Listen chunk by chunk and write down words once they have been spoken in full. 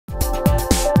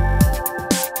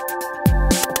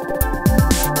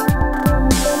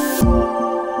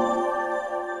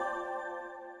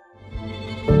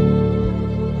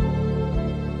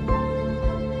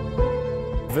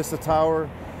Vista Tower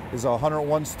is a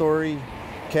 101-story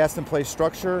cast-in-place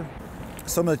structure.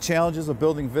 Some of the challenges of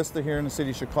building Vista here in the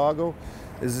city of Chicago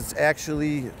is it's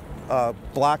actually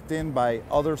blocked in by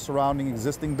other surrounding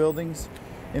existing buildings.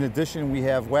 In addition, we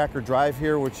have Wacker Drive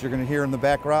here, which you're going to hear in the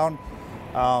background,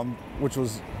 which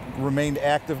remained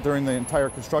active during the entire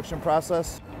construction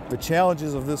process. The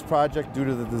challenges of this project due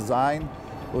to the design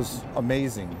was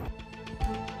amazing.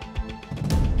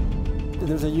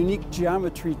 There's a unique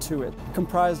geometry to it,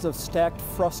 comprised of stacked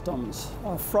frustums.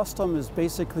 A frustum is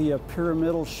basically a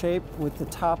pyramidal shape with the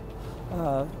top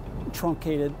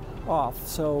truncated off.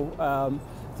 So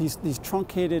these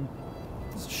truncated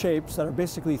shapes that are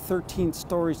basically 13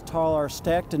 stories tall are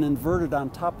stacked and inverted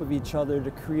on top of each other to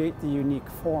create the unique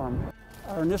form.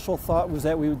 Our initial thought was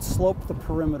that we would slope the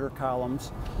perimeter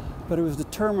columns, but it was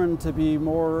determined to be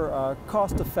more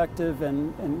cost-effective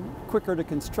and quicker to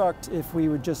construct if we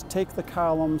would just take the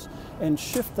columns and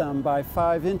shift them by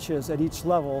 5 inches at each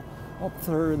level up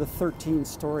through the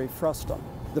 13-story frustum.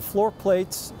 The floor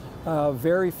plates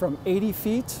vary from 80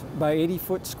 feet by 80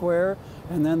 foot square,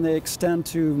 and then they extend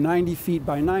to 90 feet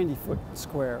by 90 foot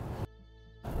square.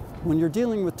 When you're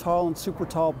dealing with tall and super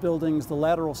tall buildings, the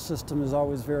lateral system is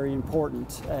always very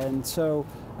important. And so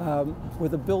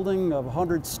with a building of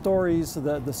 100 stories,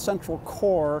 the central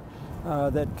core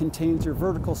that contains your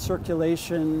vertical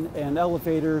circulation and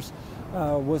elevators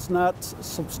was not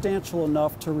substantial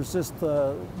enough to resist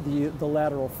the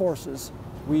lateral forces.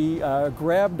 We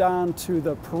grabbed onto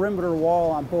the perimeter wall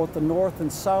on both the north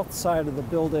and south side of the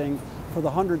building for the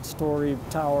 100-story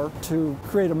tower to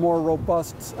create a more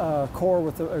robust core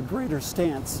with a greater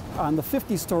stance. On the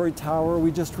 50-story tower,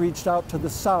 we just reached out to the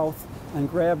south and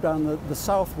grabbed on the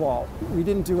south wall. We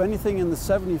didn't do anything in the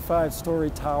 75-story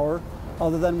tower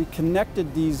other than we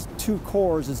connected these two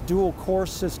cores, this dual core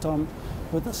system,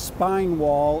 with a spine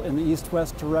wall in the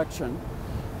east-west direction,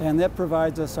 and that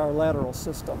provides us our lateral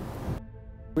system.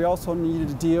 We also needed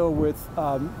to deal with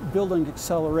building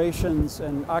accelerations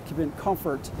and occupant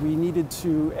comfort. We needed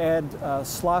to add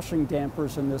sloshing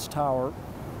dampers in this tower.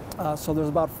 So there's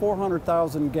about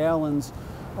 400,000 gallons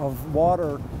of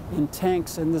water in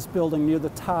tanks in this building near the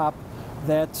top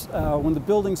that when the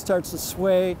building starts to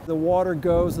sway, the water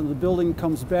goes and the building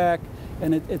comes back,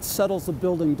 and it settles the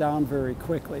building down very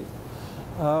quickly.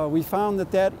 We found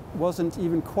that wasn't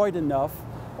even quite enough.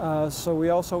 So we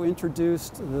also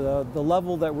introduced the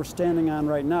level that we're standing on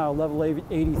right now, level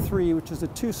 83, which is a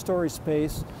 2-story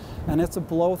space, and it's a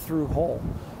blow-through hole.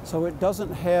 So it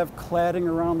doesn't have cladding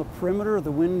around the perimeter.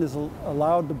 The wind is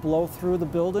allowed to blow through the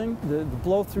building. The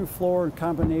blow-through floor in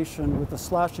combination with the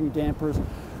sloshing dampers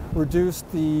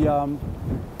reduced the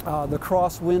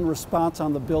crosswind response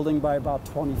on the building by about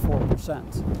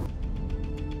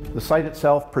 24%. The site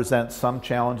itself presents some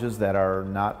challenges that are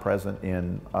not present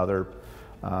in other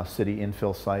city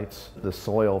infill sites. The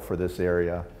soil for this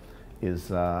area is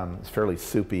fairly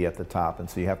soupy at the top, and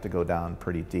so you have to go down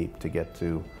pretty deep to get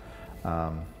to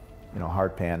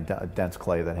hard pan, dense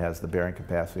clay that has the bearing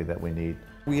capacity that we need.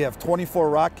 We have 24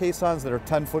 rock caissons that are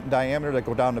 10 foot in diameter that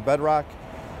go down to bedrock,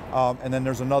 and then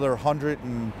there's another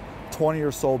 120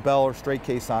 or so bell or straight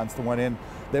caissons that went in.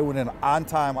 They went in on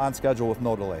time, on schedule, with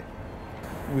no delay.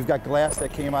 We've got glass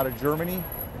that came out of Germany,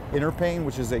 Interpane,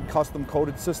 which is a custom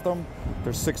coated system.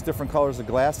 There's 6 different colors of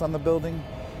glass on the building,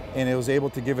 and it was able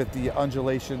to give it the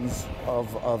undulations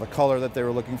of the color that they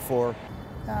were looking for.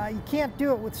 You can't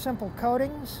do it with simple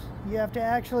coatings. You have to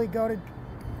actually go to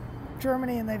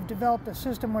Germany, and they've developed a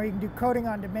system where you can do coating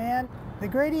on demand. The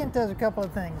gradient does a couple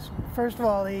of things. First of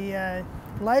all, the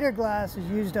lighter glass is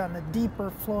used on the deeper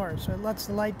floors, so it lets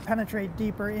the light penetrate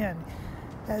deeper in.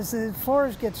 As the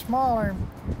floors get smaller,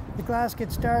 the glass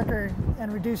gets darker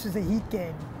and reduces the heat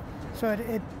gain. So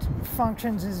it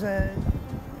functions as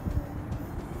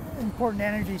important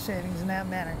energy savings in that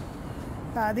manner.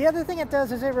 The other thing it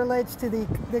does is it relates to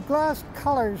the glass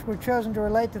colors were chosen to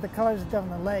relate to the colors of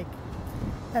the lake.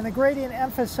 And the gradient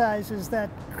emphasizes that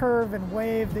curve and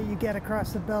wave that you get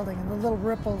across the building, and the little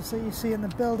ripples that you see in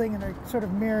the building and are sort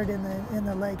of mirrored in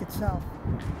the lake itself.